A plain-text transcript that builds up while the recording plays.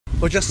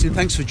Well, Justin,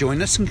 thanks for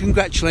joining us and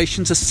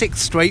congratulations, a 6th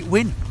straight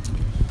win.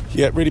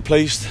 Yeah, really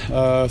pleased.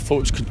 Thought it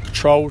was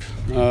controlled.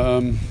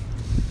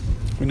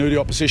 We knew the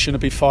opposition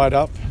would be fired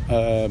up,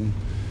 but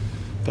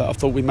I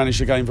thought we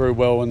managed the game very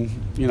well. And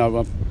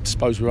I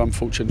suppose we were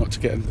unfortunate not to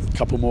get a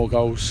couple more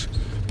goals.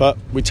 But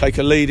we take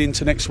a lead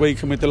into next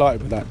week, and we're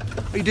delighted with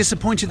that. Are you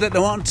disappointed that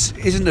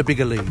isn't a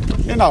bigger lead?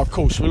 Yeah, no, of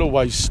course we'll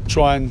always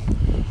try and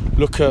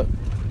look at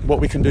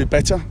what we can do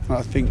better.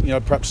 I think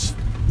perhaps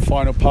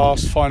final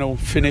pass, final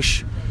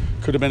finish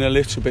could have been a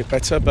little bit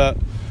better, but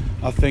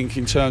I think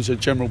in terms of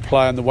general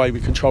play and the way we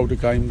controlled the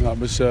game, I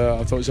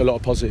thought it was a lot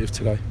of positive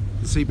today.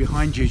 You see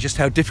behind you just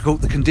how difficult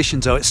the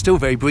conditions are. It's still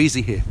very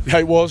breezy here. Yeah,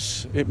 it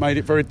was. It made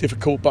it very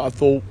difficult, but I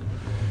thought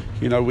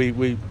we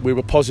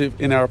were positive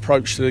in our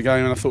approach to the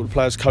game, and I thought the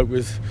players coped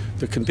with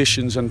the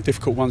conditions and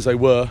difficult ones they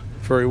were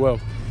very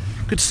well.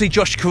 Good to see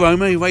Josh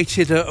Karoma. He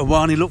waited a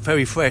while and he looked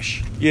very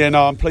fresh. Yeah,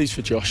 no, I'm pleased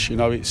for Josh.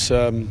 It's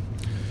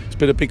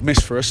been a big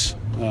miss for us,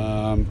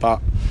 but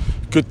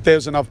good.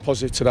 There's another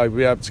positive today.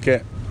 We were able to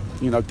get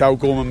Dale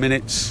Gorman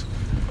minutes.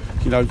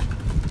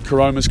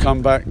 Karoma's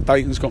come back.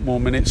 Dayton's got more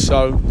minutes.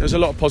 So there's a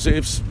lot of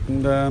positives,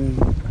 and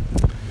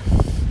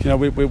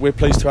we're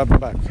pleased to have them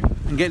back.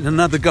 And getting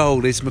another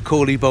goal is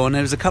Macaulay Bowen.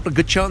 There was a couple of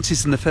good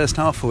chances in the first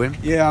half for him.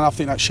 Yeah, and I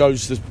think that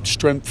shows the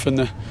strength and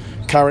the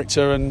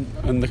character and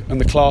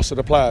the class of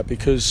the player,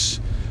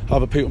 because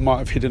other people might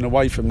have hidden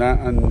away from that,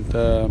 and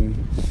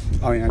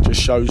I think that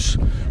just shows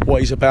what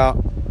he's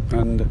about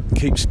and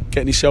keeps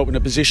getting himself in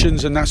the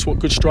positions, and that's what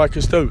good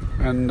strikers do.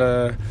 And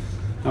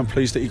I'm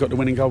pleased that he got the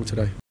winning goal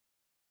today.